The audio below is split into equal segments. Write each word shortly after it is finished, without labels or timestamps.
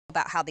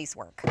about how these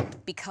work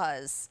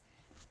because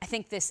I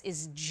think this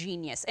is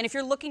genius. And if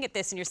you're looking at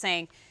this and you're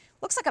saying,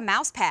 looks like a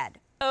mouse pad.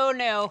 Oh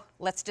no,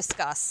 let's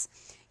discuss.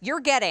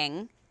 You're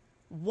getting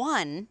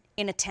one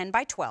in a 10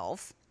 by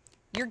 12.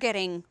 You're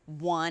getting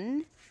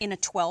one in a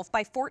 12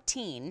 by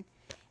 14.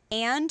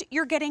 And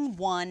you're getting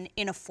one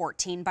in a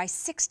 14 by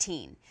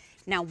 16.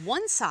 Now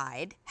one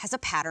side has a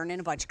pattern in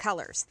a bunch of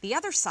colors. The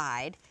other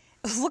side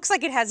looks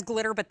like it has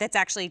glitter, but that's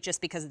actually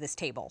just because of this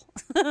table.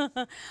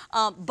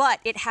 But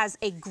it has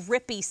a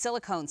grippy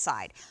silicone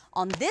side.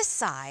 On this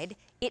side,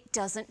 it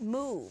doesn't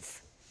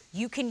move.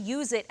 You can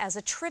use it as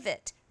a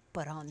trivet,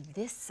 but on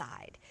this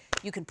side,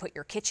 you can put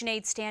your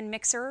KitchenAid stand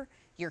mixer,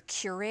 your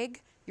Keurig,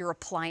 your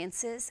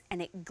appliances,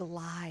 and it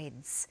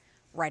glides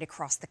right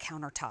across the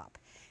countertop.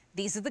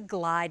 These are the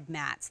glide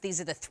mats.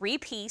 These are the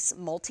 3-piece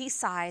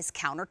multi-size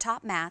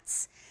countertop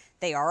mats.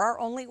 They are our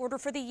only order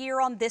for the year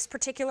on this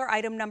particular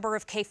item number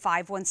of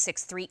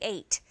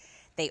K51638.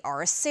 They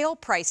are a sale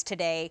price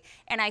today,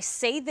 and I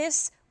say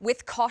this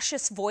with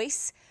cautious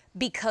voice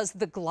because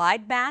the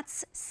glide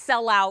mats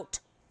sell out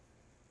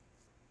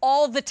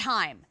all the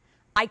time.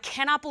 I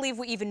cannot believe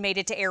we even made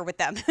it to air with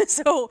them.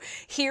 So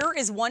here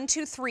is 1,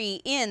 2,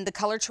 3 in the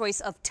color choice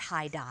of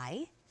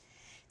tie-dye.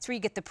 It's where you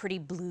get the pretty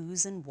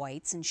blues and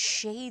whites and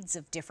shades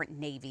of different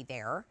navy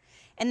there.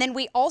 And then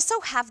we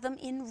also have them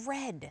in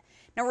red.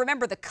 Now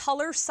remember, the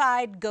color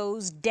side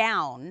goes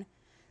down,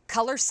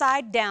 color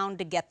side down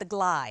to get the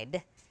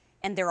glide.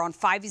 And they're on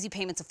 5 easy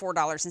payments of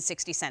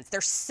 $4.60. They're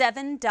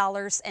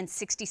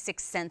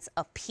 $7.66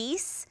 a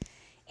piece.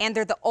 And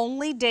they're the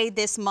only day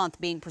this month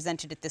being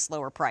presented at this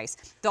lower price.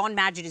 Dawn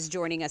Magid is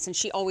joining us, and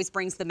she always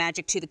brings the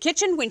magic to the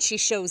kitchen when she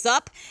shows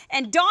up.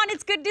 And Dawn,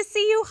 it's good to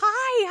see you.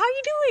 Hi, how are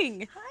you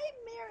doing? Hi,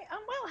 Mary. I'm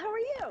well. How are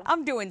you?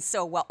 I'm doing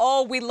so well.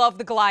 Oh, we love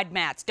the glide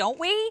mats, don't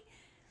we?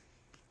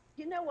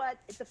 You know what?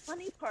 The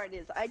funny part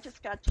is I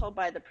just got told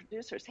by the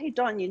producers, hey,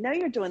 Dawn, you know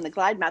you're doing the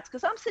glide mats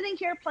because I'm sitting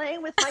here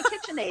playing with my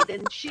KitchenAid.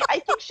 And I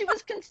think she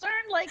was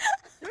concerned, like,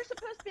 there's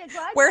supposed to be a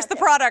glide Where's mat the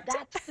there. product?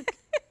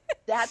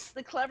 That's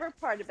the clever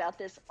part about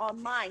this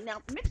on mine.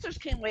 Now, mixers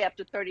can weigh up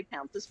to 30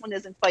 pounds. This one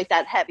isn't quite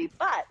that heavy,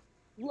 but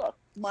look,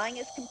 mine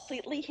is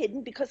completely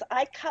hidden because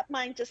I cut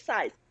mine to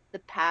size. The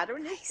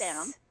pattern is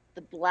down,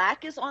 the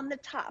black is on the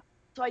top.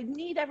 So I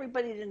need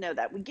everybody to know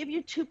that. We give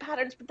you 2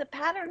 patterns, but the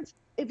patterns,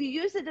 if you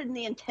use it in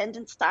the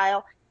intended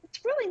style,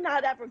 it's really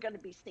not ever going to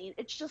be seen.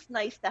 It's just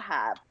nice to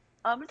have.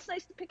 It's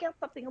nice to pick out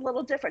something a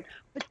little different,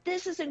 but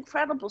this is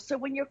incredible. So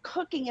when you're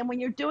cooking and when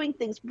you're doing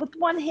things with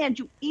one hand,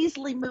 you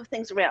easily move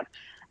things around.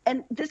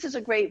 And this is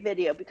a great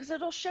video because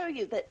it'll show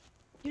you that,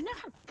 you know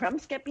how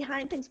crumbs get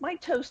behind things? My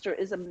toaster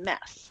is a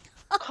mess.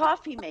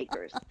 Coffee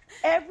makers.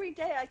 Every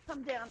day I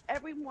come down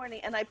every morning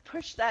and I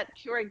push that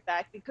Keurig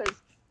back because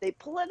they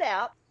pull it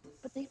out,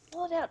 but they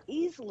pull it out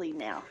easily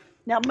now.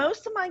 Now,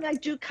 most of mine I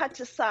do cut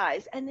to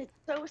size, and it's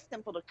so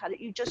simple to cut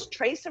it. You just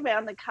trace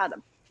around and cut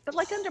them. But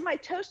like under my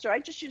toaster, I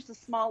just use the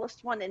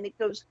smallest one, and it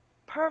goes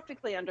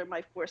perfectly under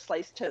my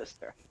 4-slice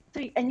toaster.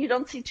 So, and you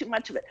don't see too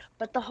much of it.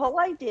 But the whole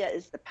idea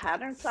is the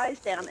pattern size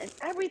down, and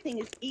everything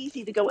is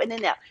easy to go in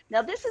and out.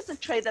 Now, this is a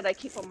tray that I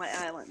keep on my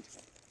island,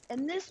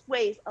 and this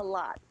weighs a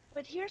lot.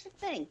 But here's the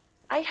thing.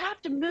 I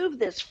have to move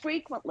this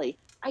frequently.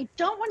 I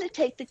don't want to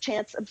take the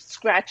chance of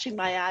scratching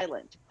my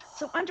island.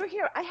 So under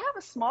here, I have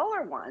a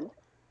smaller one,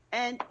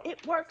 and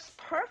it works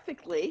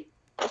perfectly.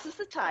 This is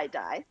the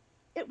tie-dye.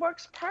 It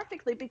works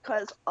perfectly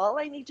because all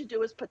I need to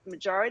do is put the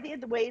majority of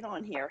the weight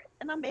on here,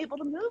 and I'm able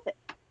to move it.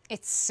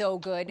 It's so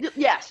good.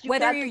 Yes.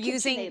 Whether you're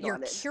using your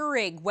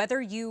Keurig,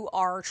 whether you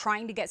are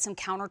trying to get some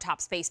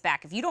countertop space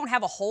back. If you don't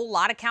have a whole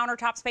lot of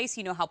countertop space,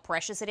 you know how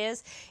precious it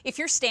is. If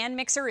your stand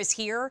mixer is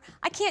here,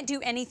 I can't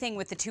do anything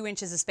with the 2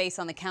 inches of space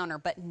on the counter.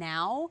 But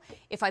now,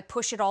 if I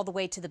push it all the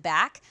way to the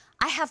back,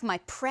 I have my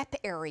prep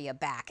area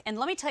back. And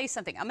let me tell you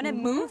something. I'm going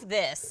to move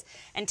this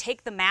and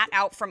take the mat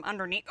out from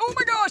underneath. Oh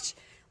my gosh.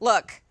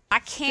 Look, I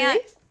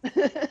can't.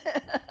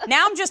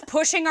 Now I'm just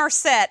pushing our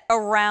set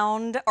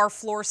around our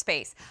floor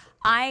space.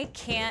 I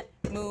can't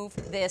move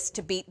this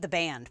to beat the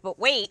band. But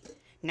wait,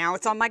 now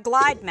it's on my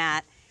glide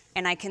mat,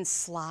 and I can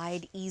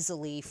slide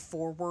easily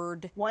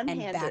forward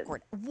and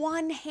backward.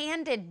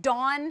 One-handed,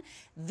 Dawn.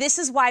 This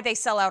is why they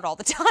sell out all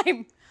the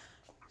time.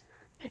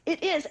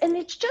 It is, and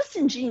it's just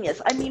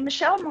ingenious. I mean,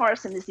 Michelle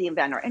Morrison is the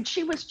inventor, and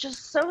she was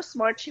just so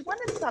smart. She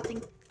wanted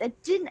something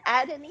that didn't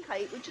add any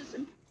height, which is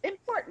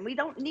important. We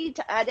don't need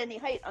to add any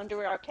height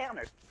under our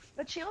counters,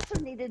 but she also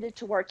needed it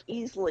to work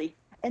easily,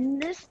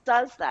 and this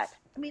does that.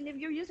 I mean, if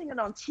you're using it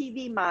on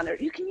TV monitor,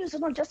 you can use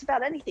it on just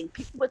about anything.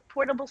 People with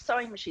portable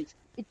sewing machines,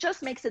 it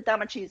just makes it that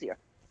much easier.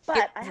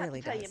 But I have to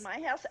tell you, in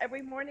my house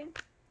every morning,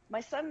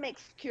 my son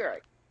makes Keurig.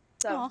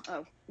 So,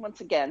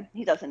 once again,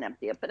 he doesn't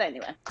empty it, but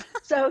anyway.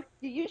 So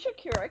you use your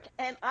Keurig,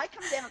 and I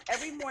come down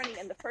every morning,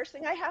 and the first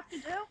thing I have to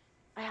do,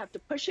 I have to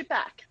push it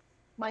back.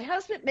 My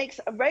husband makes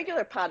a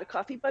regular pot of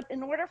coffee, but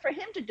in order for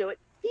him to do it,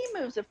 he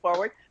moves it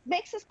forward,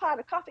 makes his pot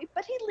of coffee,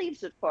 but he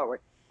leaves it forward.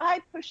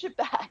 I push it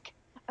back.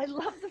 I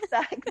love the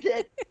fact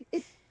that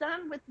it's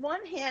done with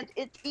one hand.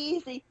 It's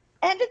easy.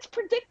 And it's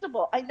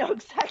predictable. I know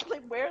exactly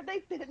where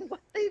they've been,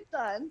 what they've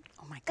done.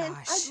 Oh my And I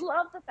gosh.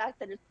 love the fact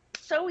that it's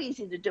so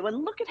easy to do.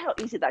 And look at how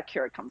easy that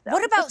carrot comes out.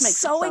 What It just about makes it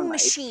so sewing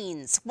nice.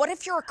 machines? What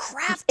if you're a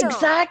crafter?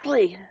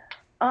 Exactly.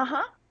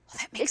 Uh-huh. Oh,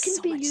 that It makes can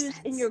so be much used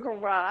in sense. your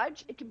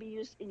garage. It can be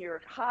used in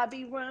your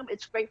hobby room.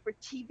 It's great for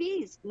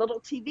TVs, little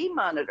TV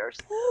monitors.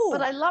 Ooh.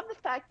 But I love the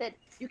fact that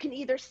you can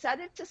either set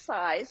it to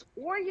size,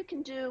 or you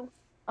can do,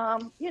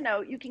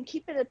 you can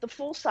keep it at the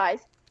full size.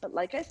 But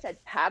like I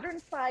said,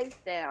 pattern size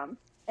down,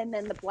 and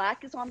then the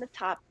black is on the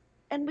top.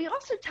 And we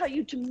also tell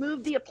you to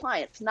move the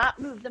appliance, not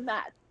move the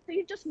mat. So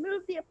you just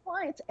move the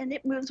appliance and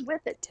it moves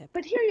with it. Tip.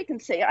 But here you can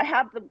see I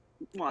have the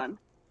one,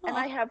 and Aw.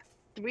 I have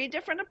 3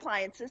 different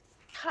appliances.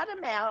 Cut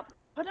them out,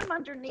 put them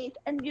underneath,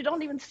 and you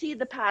don't even see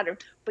the pattern,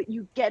 but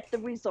you get the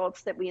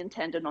results that we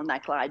intended on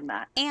that glide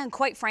mat. And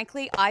quite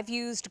frankly, I've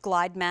used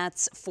glide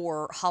mats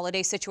for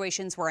holiday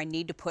situations where I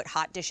need to put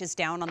hot dishes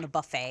down on the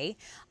buffet,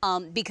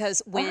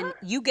 because when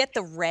you get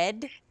the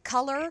red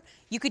color,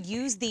 you could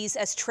use these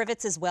as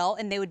trivets as well,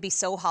 and they would be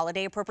so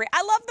holiday appropriate.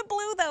 I love the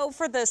blue though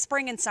for the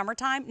spring and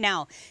summertime.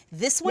 Now,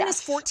 this one is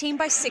 14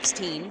 by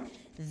 16.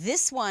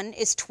 This one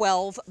is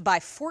 12 by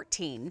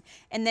 14,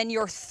 and then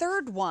your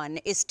third one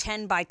is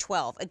 10 by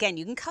 12. Again,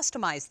 you can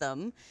customize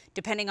them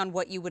depending on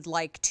what you would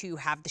like to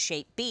have the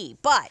shape be,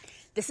 but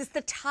this is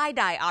the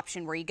tie-dye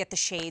option where you get the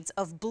shades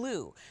of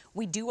blue.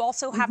 We do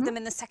also have them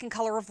in the second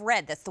color of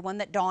red. That's the one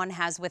that Dawn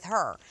has with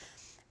her.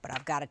 But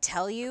I've got to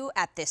tell you,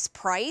 at this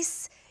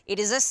price, it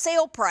is a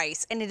sale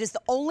price, and it is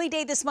the only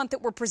day this month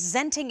that we're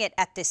presenting it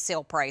at this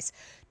sale price.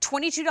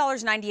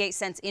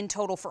 $22.98 in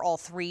total for all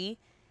 3.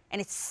 And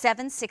it's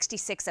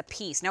 $7.66 a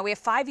piece. Now, we have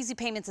 5 easy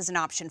payments as an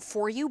option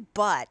for you,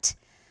 but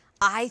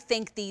I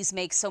think these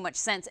make so much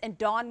sense. And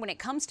Dawn, when it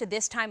comes to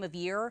this time of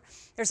year,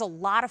 there's a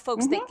lot of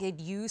folks that could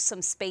use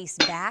some space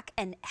back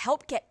and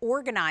help get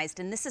organized.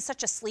 And this is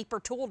such a sleeper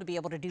tool to be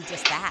able to do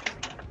just that.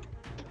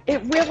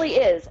 It really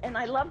is. And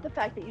I love the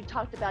fact that you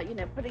talked about,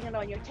 putting it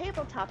on your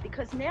tabletop,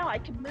 because now I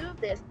can move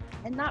this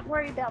and not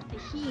worry about the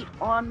heat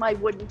on my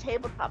wooden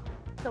tabletop.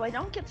 So I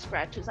don't get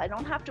scratches. I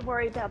don't have to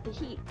worry about the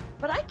heat.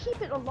 But I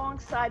keep it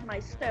alongside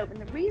my stove.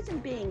 And the reason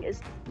being is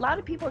a lot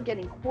of people are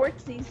getting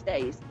quartz these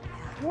days.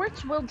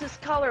 Quartz will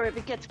discolor if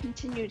it gets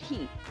continued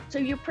heat. So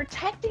you're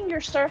protecting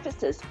your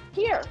surfaces.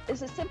 Here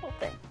is a simple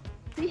thing.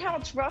 See how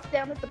it's rough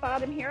down at the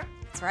bottom here?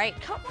 That's right.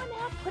 Cut one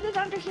out, put it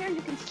under here, and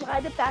you can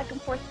slide it back and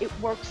forth. It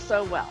works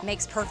so well.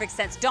 Makes perfect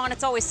sense. Dawn,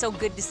 it's always so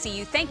good to see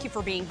you. Thank you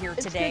for being here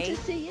today. It's good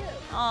to see you.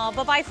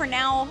 Bye-bye for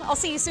now. I'll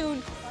see you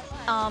soon.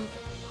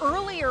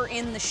 Earlier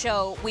in the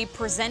show, we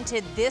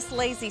presented this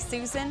Lazy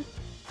Susan.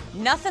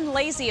 Nothing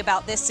lazy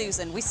about this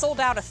Susan. We sold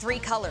out of 3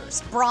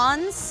 colors.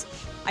 Bronze,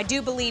 I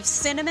do believe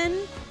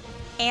cinnamon,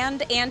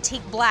 and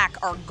antique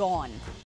black are gone.